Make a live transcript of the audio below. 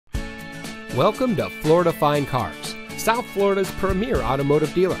Welcome to Florida Fine Cars, South Florida's premier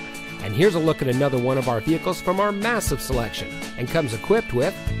automotive dealer. And here's a look at another one of our vehicles from our massive selection, and comes equipped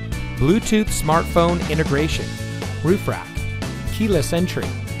with Bluetooth smartphone integration, roof rack, keyless entry,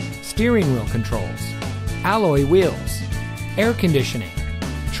 steering wheel controls, alloy wheels, air conditioning,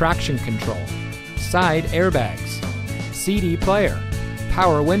 traction control, side airbags, CD player,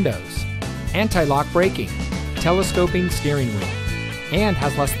 power windows, anti-lock braking, telescoping steering wheel, and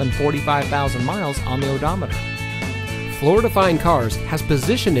has less than 45,000 miles on the odometer. Florida Fine Cars has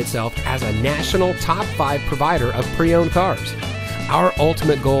positioned itself as a national top 5 provider of pre-owned cars. Our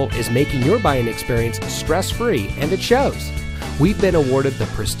ultimate goal is making your buying experience stress-free, and it shows. We've been awarded the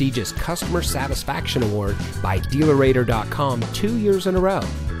prestigious Customer Satisfaction Award by DealerRater.com 2 years in a row.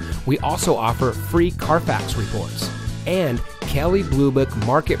 We also offer free Carfax reports and Kelley Blue Book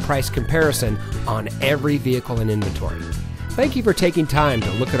market price comparison on every vehicle in inventory. Thank you for taking time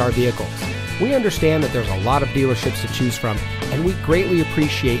to look at our vehicles. We understand that there's a lot of dealerships to choose from, and we greatly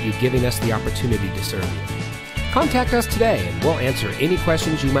appreciate you giving us the opportunity to serve you. Contact us today and we'll answer any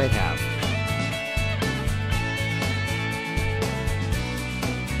questions you might have.